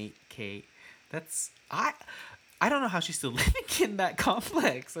my mate, Kate. That's... I don't know how she's still living in that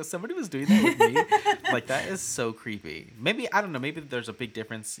complex. If somebody was doing that with me, like, that is so creepy. Maybe, I don't know, maybe there's a big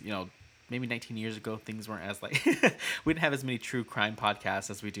difference, maybe 19 years ago, things weren't as, like, we didn't have as many true crime podcasts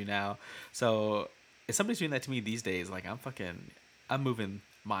as we do now. So, if somebody's doing that to me these days, like, I'm moving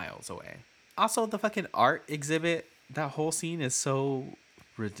miles away. Also, the fucking art exhibit, that whole scene is so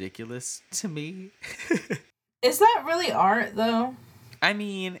ridiculous to me. Is that really art, though? I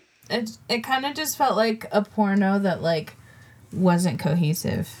mean... It kind of just felt like a porno that, like, wasn't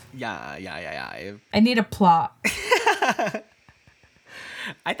cohesive. Yeah. I need a plot. I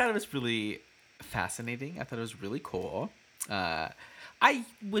thought it was really fascinating. I thought it was really cool. I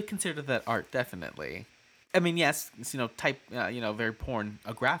would consider that art, definitely. I mean, yes, it's, very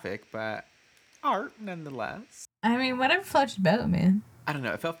pornographic, but art nonetheless. I mean, whatever floats your boat, man. I don't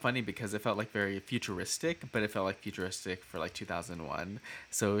know. It felt funny because it felt like very futuristic, but it felt like futuristic for like 2001.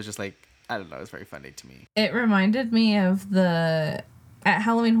 So it was just like, I don't know. It was very funny to me. It reminded me of at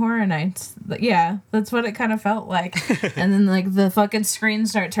Halloween Horror Nights. Yeah, that's what it kind of felt like. And then like the fucking screens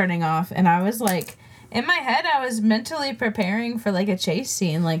start turning off, and I was like, in my head, I was mentally preparing for like a chase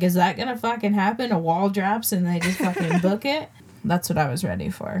scene. Like, is that gonna fucking happen? A wall drops and they just fucking book it. That's what I was ready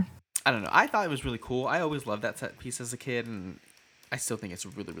for. I don't know. I thought it was really cool. I always loved that set piece as a kid, and I still think it's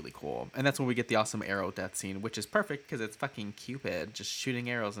really, really cool. And that's when we get the awesome arrow death scene, which is perfect because it's fucking Cupid just shooting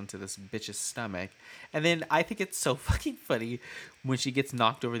arrows into this bitch's stomach. And then I think it's so fucking funny when she gets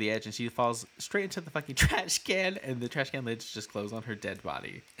knocked over the edge and she falls straight into the fucking trash can, and the trash can lids just close on her dead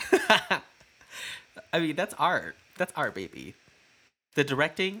body. I mean, that's art. That's art, baby. The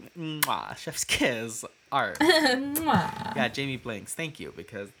directing, mwah, chef's kiss, art. Yeah, Jamie Blanks, thank you,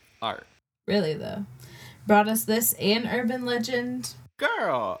 because art. Really, though. Brought us this and Urban Legend.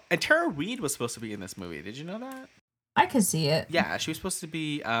 Girl! And Tara Reid was supposed to be in this movie. Did you know that? I could see it. Yeah, she was supposed to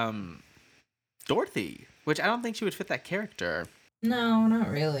be Dorothy, which I don't think she would fit that character. No, not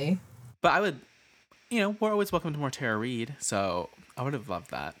really. But I would, we're always welcome to more Tara Reid, so I would have loved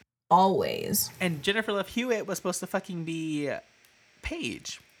that. Always. And Jennifer Love Hewitt was supposed to fucking be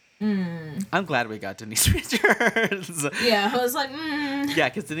Paige. I'm glad we got Denise Richards. Yeah, I was like, Yeah,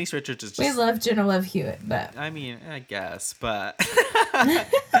 because Denise Richards is just... We love Jenna Love Hewitt, but... I mean, I guess, but...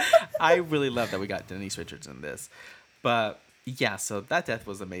 I really love that we got Denise Richards in this. But, yeah, so that death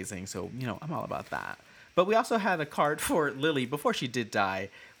was amazing, so, I'm all about that. But we also had a card for Lily before she did die,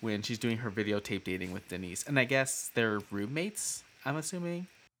 when she's doing her videotape dating with Denise. And I guess they're roommates, I'm assuming.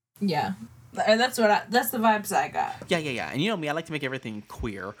 Yeah. That's the vibes I got. Yeah. And you know me, I like to make everything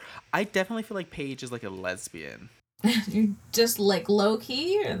queer. I definitely feel like Paige is like a lesbian. You're just like low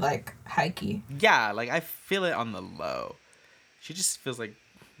key or like high key? Yeah, like I feel it on the low. She just feels like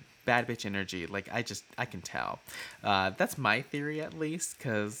bad bitch energy. Like I can tell. That's my theory at least,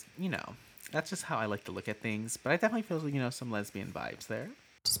 because That's just how I like to look at things. But I definitely feel, some lesbian vibes there.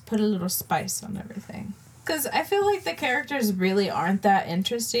 Just put a little spice on everything. Because I feel like the characters really aren't that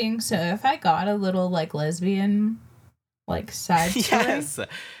interesting. So if I got a little, like, lesbian, like, side story. Yes.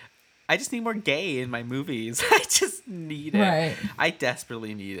 I just need more gay in my movies. I just need it. Right. I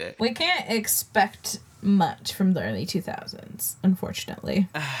desperately need it. We can't expect much from the early 2000s, unfortunately.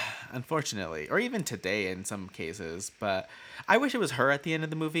 Unfortunately. Or even today in some cases. But I wish it was her at the end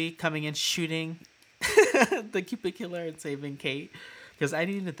of the movie coming in shooting the Cupid killer and saving Kate. Because I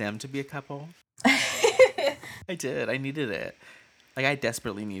needed them to be a couple. I did. I needed it. Like, I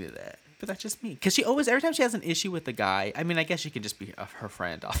desperately needed it. But that's just me. Because she always, every time she has an issue with the guy, I mean, I guess she can just be her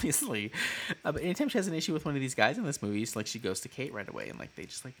friend, obviously. But anytime she has an issue with one of these guys in this movie, like, she goes to Kate right away. And, like, they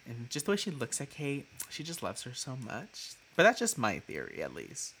just, like, and just the way she looks at Kate, she just loves her so much. But that's just my theory, at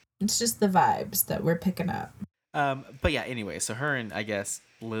least. It's just the vibes that we're picking up. But yeah, anyway, so her and, I guess,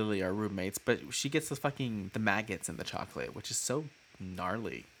 Lily are roommates. But she gets the maggots in the chocolate, which is so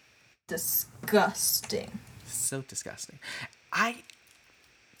gnarly. Disgusting. So disgusting. I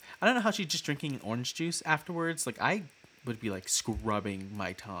don't know how she's just drinking orange juice afterwards. Like, I would be, like, scrubbing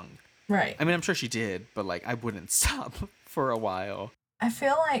my tongue. Right. I mean, I'm sure she did, but, like, I wouldn't stop for a while. I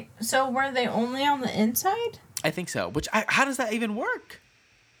feel like, so were they only on the inside? I think so. How does that even work?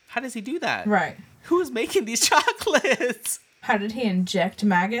 How does he do that? Right. Who is making these chocolates? How did he inject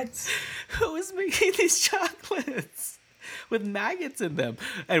maggots? Who is making these chocolates with maggots in them?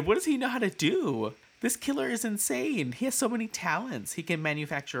 And what does he know how to do? This killer is insane. He has so many talents. He can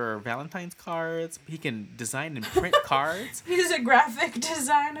manufacture Valentine's cards. He can design and print cards. He's a graphic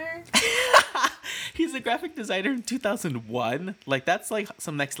designer. He's a graphic designer in 2001. Like, that's, like,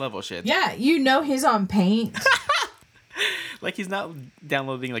 some next level shit. Yeah, he's on Paint. Like, he's not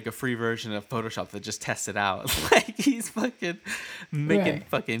downloading, like, a free version of Photoshop to just test it out. Like, he's fucking making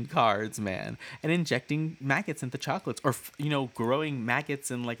fucking cards, man. And injecting maggots into chocolates. Or, growing maggots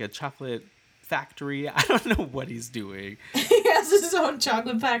in, like, a chocolate factory. I don't know what he's doing. He has his own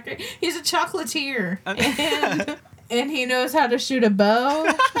chocolate factory. He's a chocolatier. And he knows how to shoot a bow.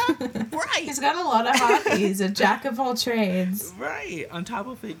 Right. He's got a lot of hobbies. A jack of all trades. Right. On top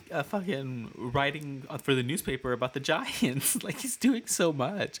of it, fucking writing for the newspaper about the Giants. Like, he's doing so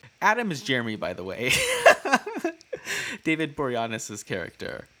much. Adam is Jeremy, by the way. David Boreanaz's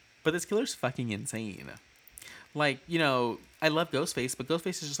character. But this killer's fucking insane. Like, I love Ghostface, but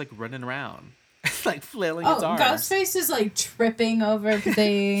Ghostface is just, like, running around. Like, flailing its arms. Ghostface is, like, tripping over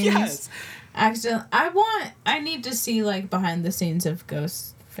things. Yes. I need to see, like, behind the scenes of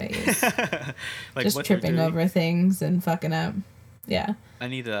Ghostface. Like, just tripping over things and fucking up. Yeah. I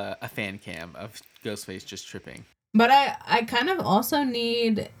need a fan cam of Ghostface just tripping. But I kind of also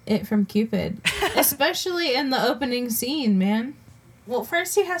need it from Cupid. Especially in the opening scene, man. Well,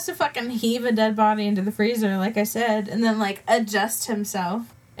 first he has to fucking heave a dead body into the freezer, like I said, and then, like, adjust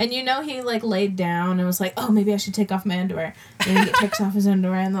himself. And he, like, laid down and was like, oh, maybe I should take off my underwear. And he takes off his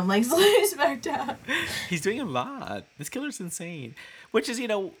underwear and then, like, lays back down. He's doing a lot. This killer's insane. Which is,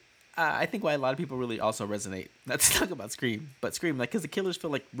 I think why a lot of people really also resonate. Not to talk about Scream, but Scream, like, because the killers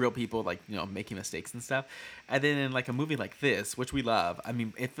feel like real people, like, making mistakes and stuff. And then in, like, a movie like this, which we love, I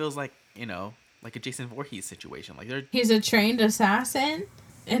mean, it feels like, like a Jason Voorhees situation. Like, he's a trained assassin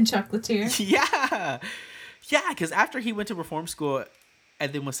and chocolatier. Yeah. Yeah, because after he went to reform school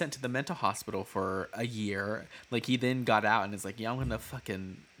and then was sent to the mental hospital for a year, like, he then got out and is like, yeah, I'm gonna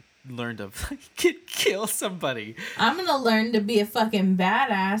fucking learn to kill somebody. I'm gonna learn to be a fucking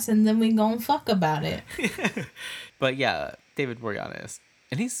badass and then we gonna fuck about it. But yeah, David Boreanaz.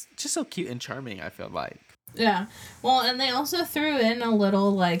 And he's just so cute and charming, I feel like. Yeah. Well, and they also threw in a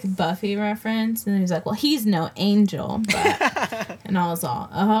little, like, Buffy reference. And he's like, well, he's no angel. But... and I was all,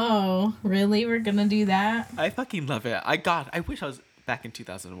 oh, really? We're going to do that? I fucking love it. I wish I was back in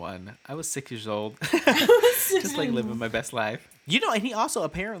 2001. I was 6 years old. Just, like, living my best life. And he also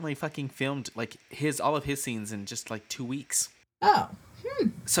apparently fucking filmed, like, all of his scenes in just, like, 2 weeks. Oh.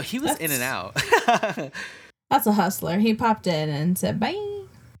 So he was in and out. That's a hustler. He popped in and said, bye.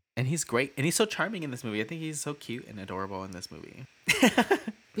 And he's great. And he's so charming in this movie. I think he's so cute and adorable in this movie.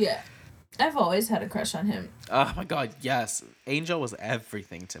 Yeah. I've always had a crush on him. Oh, my God. Yes. Angel was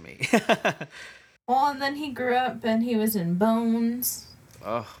everything to me. Well, and then he grew up and he was in Bones.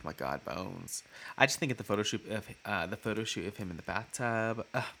 Oh, my God. Bones. I just think of the photo shoot of him in the bathtub.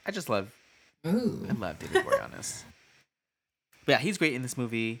 I just love... Ooh. I love David Boreanaz. But yeah, he's great in this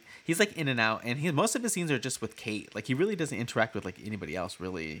movie. He's, like, in and out, and most of his scenes are just with Kate. Like, he really doesn't interact with, like, anybody else,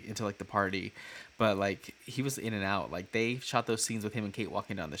 really, until, like, the party. But, like, he was in and out. Like, they shot those scenes with him and Kate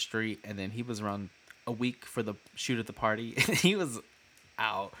walking down the street, and then he was around a week for the shoot at the party, and he was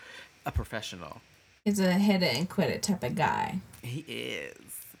out. a professional. He's a hit it and quit it type of guy. He is.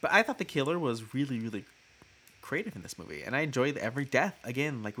 But I thought the killer was really, really creative in this movie, and I enjoyed every death.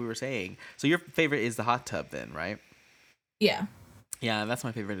 Again, like we were saying. So your favorite is the hot tub, then, right? Yeah. Yeah, that's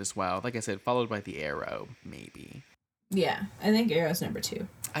my favorite as well. Like I said, followed by the arrow, maybe. Yeah, I think Arrow's number 2.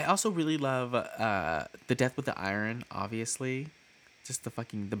 I also really love the death with the iron. Obviously, just the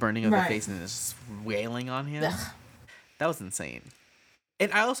burning of the face and just wailing on him. Ugh. That was insane.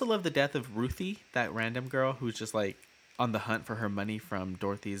 And I also love the death of Ruthie, that random girl who's just like on the hunt for her money from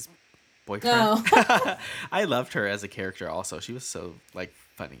Dorothy's boyfriend. Oh. I loved her as a character also. She was so like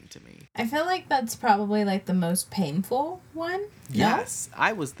funny to me. I feel like that's probably like the most painful one. Yes, no?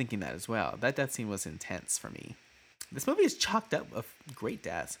 I was thinking that as well. That death scene was intense for me. This movie is chalked up of great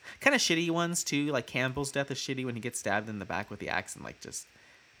deaths. Kind of shitty ones too. Like Campbell's death is shitty when he gets stabbed in the back with the axe and like just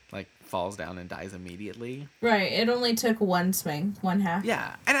like falls down and dies immediately. Right. It only took one swing, one half.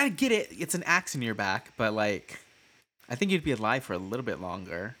 Yeah. And I get it. It's an axe in your back, but like I think you'd be alive for a little bit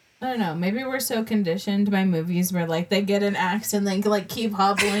longer. I don't know. Maybe we're so conditioned by movies where like they get an axe and they like keep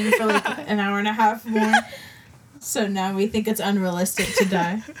hobbling for like an hour and a half more. So now we think it's unrealistic to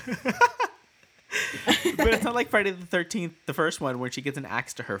die. But it's not like Friday the 13th, the first one, where she gets an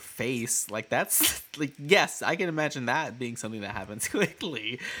axe to her face. Like, that's, like, yes, I can imagine that being something that happens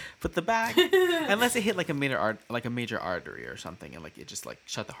quickly. But the back, unless it hit, like, a major artery or something, and, like, it just, like,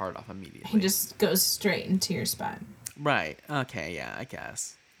 shut the heart off immediately. It just goes straight into your spine. Right. Okay, yeah, I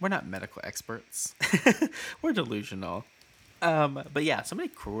guess. We're not medical experts. We're delusional. But yeah, so many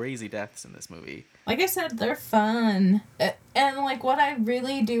crazy deaths in this movie. Like I said, they're fun. And like what I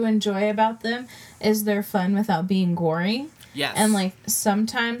really do enjoy about them is they're fun without being gory. Yes. And like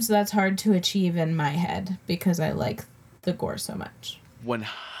sometimes that's hard to achieve in my head because I like the gore so much.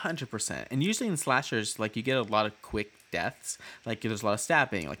 100%. And usually in slashers, like you get a lot of quick deaths. Like there's a lot of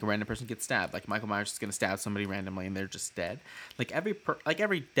stabbing. Like a random person gets stabbed. Like Michael Myers is gonna stab somebody randomly and they're just dead. Like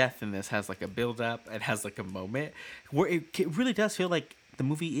every death in this has like a build up. It has like a moment where it really does feel like the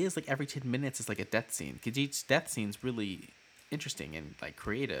movie is like every 10 minutes is like a death scene. Because each death scene's really interesting and like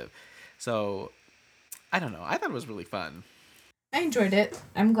creative. So I don't know. I thought it was really fun. I enjoyed it.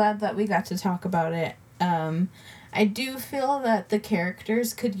 I'm glad that we got to talk about it. I do feel that the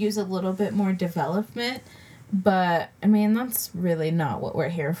characters could use a little bit more development. But, I mean, that's really not what we're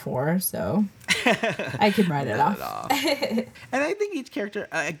here for, so I can write it off. And I think each character,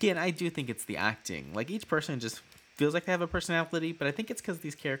 again, I do think it's the acting. Like, each person just feels like they have a personality, but I think it's because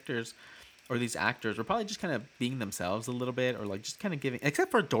these characters or these actors were probably just kind of being themselves a little bit or, like, just kind of giving, except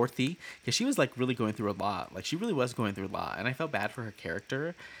for Dorothy, because she was, like, really going through a lot. Like, she really was going through a lot, and I felt bad for her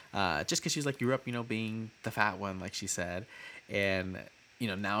character, just because she was, like, grew up, you know, being the fat one, like she said, and you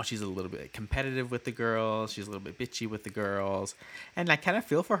know, now she's a little bit competitive with the girls. She's a little bit bitchy with the girls. And I kind of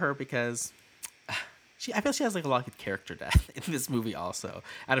feel for her because I feel she has like a lot of character depth in this movie also.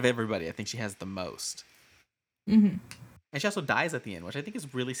 Out of everybody, I think she has the most. Mm-hmm. And she also dies at the end, which I think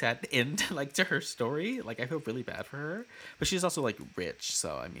is really sad end like to her story. Like I feel really bad for her. But she's also like rich.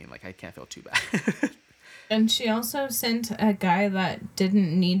 So, I mean, like I can't feel too bad. And she also sent a guy that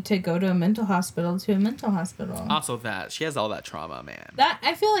didn't need to go to a mental hospital to a mental hospital. Also that. She has all that trauma, man. That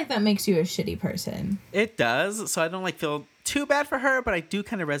I feel like that makes you a shitty person. It does. So I don't like feel too bad for her, but I do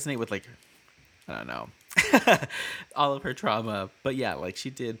kind of resonate with like, I don't know, all of her trauma. But yeah, like she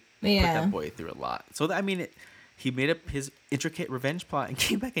did put that boy through a lot. So, I mean, he made up his intricate revenge plot and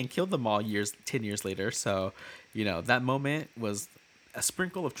came back and killed them all 10 years later. So, you know, that moment was a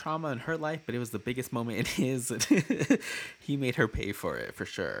sprinkle of trauma in her life, but it was the biggest moment in his. He made her pay for it, for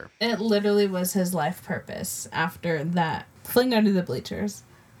sure. It literally was his life purpose after that. Fling under the bleachers.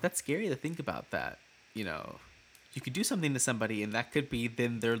 That's scary to think about that. You know, you could do something to somebody and that could be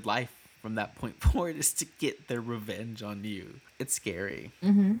then their life from that point forward is to get their revenge on you. It's scary.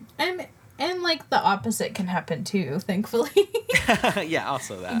 Mm-hmm. And like the opposite can happen too, thankfully. Yeah,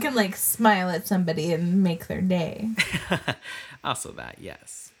 also that. You can like smile at somebody and make their day. Also that,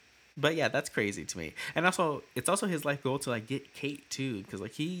 yes. But yeah, that's crazy to me. And also, it's also his life goal to like get Kate too, because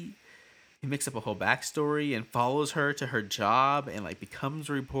like he makes up a whole backstory and follows her to her job and like becomes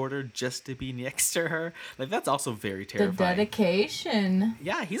a reporter just to be next to her. Like that's also very terrifying. The dedication.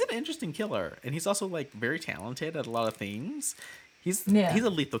 Yeah, he's an interesting killer, and he's also like very talented at a lot of things. He's a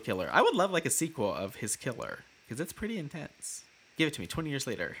lethal killer. I would love like a sequel of his killer because it's pretty intense. Give it to me 20 years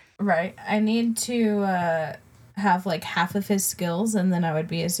later. Right. I need to have like half of his skills and then I would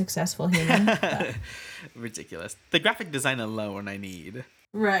be a successful human. Ridiculous. The graphic design alone I need.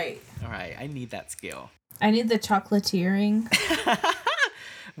 Right. All right. I need that skill. I need the chocolatiering.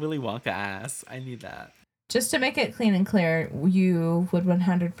 Willy Wonka ass. I need that. Just to make it clean and clear, you would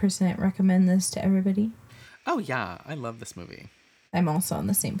 100% recommend this to everybody? Oh yeah, I love this movie. I'm also on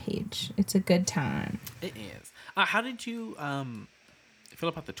the same page. It's a good time. It is. How did you feel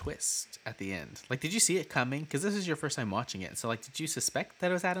about the twist at the end? Like, did you see it coming? Because this is your first time watching it. So, like, did you suspect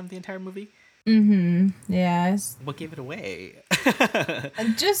that it was Adam the entire movie? Mm-hmm. Yes. What gave it away?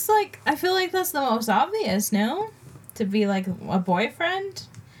 Just like, I feel like that's the most obvious, no? To be like a boyfriend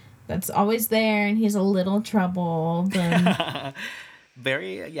that's always there and he's a little troubled. And...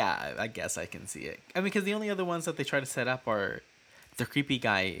 Very, yeah, I guess I can see it. I mean, because the only other ones that they try to set up are the creepy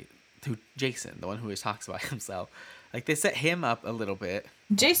guy, Jason, the one who always talks about himself. Like, they set him up a little bit.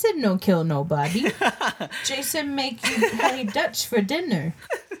 Jason no kill nobody. Jason make you play Dutch for dinner.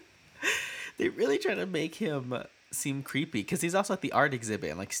 They really try to make him seem creepy because he's also at the art exhibit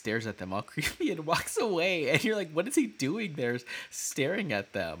and like stares at them all creepy and walks away. And you're like, what is he doing there staring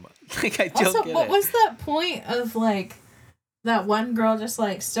at them? Like, I don't also, get what it. was that point of like that one girl just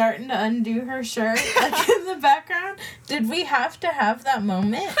like starting to undo her shirt like in the background? Did we have to have that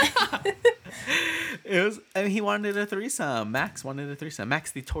moment? It was, I mean, he wanted a threesome. Max wanted a threesome.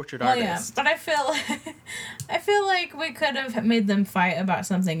 Max, the tortured artist. Yeah, but I feel like we could have made them fight about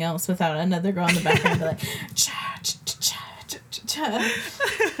something else without another girl in the background be like, cha, cha, cha, cha, cha,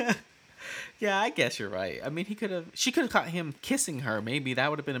 cha. Yeah, I guess you're right. I mean, she could have caught him kissing her. Maybe that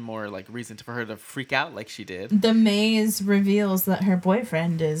would have been a more like reason for her to freak out like she did. The maze reveals that her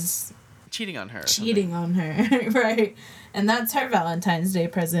boyfriend is cheating on her. Right. And that's her Valentine's Day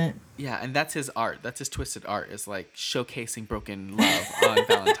present. Yeah, and that's his art. That's his twisted art, is like showcasing broken love on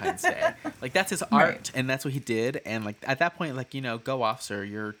Valentine's Day. Like, that's his art, right. And that's what he did. And like at that point, like, you know, go off, sir.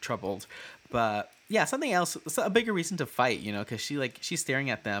 You're troubled. But yeah, something else, a bigger reason to fight, you know, because she's staring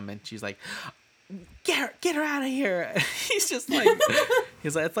at them and she's like, get her out of here. He's just like,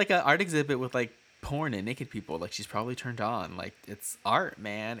 it's like an art exhibit with like porn and naked people. Like, she's probably turned on. Like, it's art,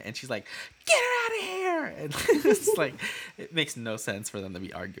 man. And she's like, get her out of here. And it's like, it makes no sense for them to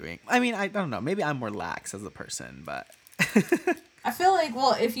be arguing. I mean, I don't know. Maybe I'm more lax as a person, but I feel like,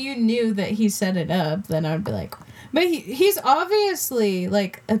 well, if you knew that he set it up, then I would be like, but he's obviously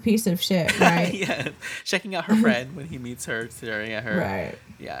like a piece of shit, right? Yeah, checking out her friend when he meets her, staring at her. Right.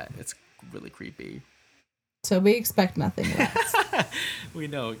 Yeah, it's really creepy. So we expect nothing less. We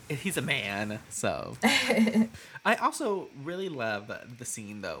know he's a man, so. I also really love the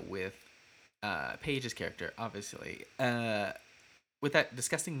scene though with Paige's character, obviously. With that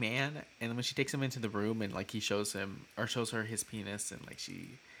disgusting man, and when she takes him into the room and like he shows her his penis, and like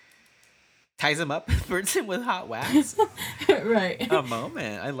she ties him up, burns him with hot wax. Right. A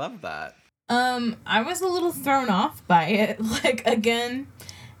moment. I love that. I was a little thrown off by it. Like, again,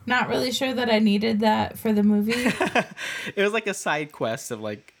 not really sure that I needed that for the movie. It was like a side quest of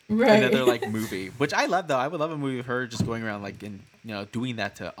like right. another like movie, which I love though. I would love a movie of her just going around like and doing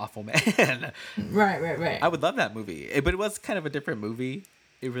that to awful men. Right. I would love that movie, but it was kind of a different movie.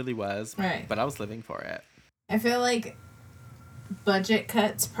 It really was. Right. But I was living for it. I feel like budget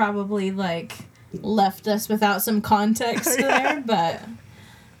cuts probably like left us without some context there, but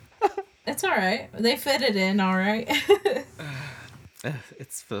it's all right. They fit it in all right.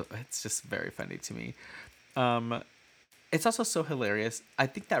 It's just very funny to me. It's also so hilarious. I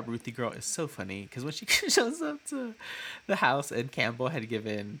think that Ruthie girl is so funny because when she shows up to the house and Campbell had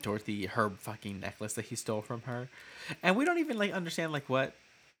given Dorothy her fucking necklace that he stole from her, and we don't even like understand like what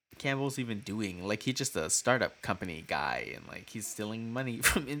Campbell's even doing. Like, he's just a startup company guy and like he's stealing money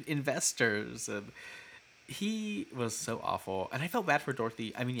from investors, and he was so awful. And I felt bad for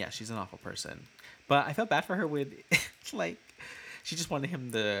Dorothy. I mean, yeah, she's an awful person, but I felt bad for her with like she just wanted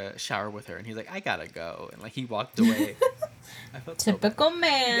him to shower with her and he's like, I gotta go, and like he walked away. I felt typical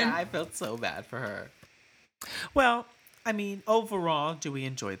man. Yeah, I felt so bad for her. Well, I mean, overall, do we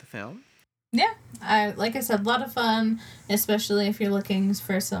enjoy the film? Yeah, like I said, a lot of fun, especially if you're looking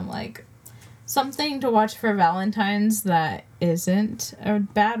for some like something to watch for Valentine's that isn't a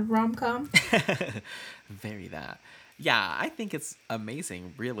bad rom-com. Very that. Yeah, I think it's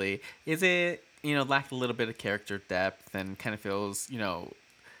amazing, really. Is it, lacked a little bit of character depth and kind of feels,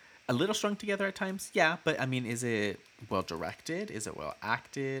 a little strung together at times? Yeah, but I mean, is it well directed? Is it well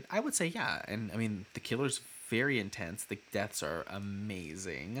acted? I would say yeah. And I mean, the killer's very intense. The deaths are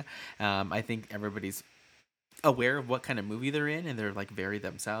amazing. I think everybody's aware of what kind of movie they're in, and they're like very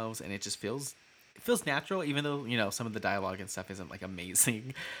themselves, and it just feels natural, even though some of the dialogue and stuff isn't like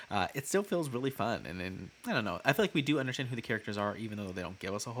amazing. It still feels really fun, and then I don't know, I feel like we do understand who the characters are even though they don't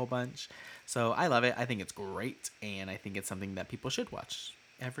give us a whole bunch. So I love it. I think it's great, and I think it's something that people should watch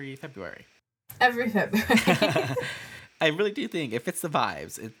every February. I really do think if it's the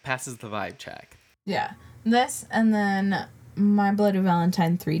vibes, it passes the vibe check. Yeah. This and then My Bloody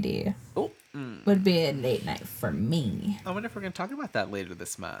Valentine 3D Oh. would be a date night for me. I wonder if we're going to talk about that later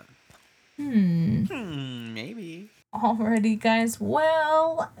this month. Maybe. Alrighty, guys.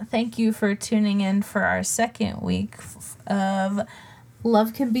 Well, thank you for tuning in for our second week of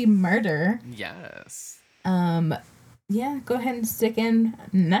Love Can Be Murder. Yes. Yeah, go ahead and stick in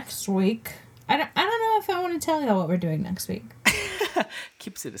next week. I don't know if I want to tell y'all what we're doing next week.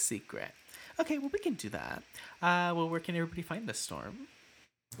 Keeps it a secret. Okay, well, we can do that. Well, where can everybody find us, Storm?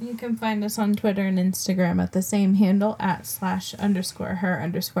 You can find us on Twitter and Instagram at the same handle at /_her_pod.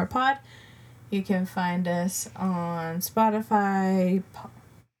 You can find us on Spotify,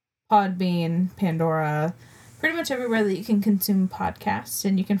 Podbean, Pandora, pretty much everywhere that you can consume podcasts.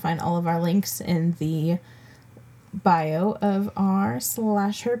 And you can find all of our links in the bio of our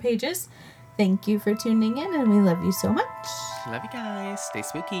 /her pages. Thank you for tuning in, and we love you so much. Love you guys. Stay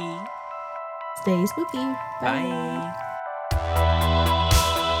spooky. Stay spooky. Bye. Bye.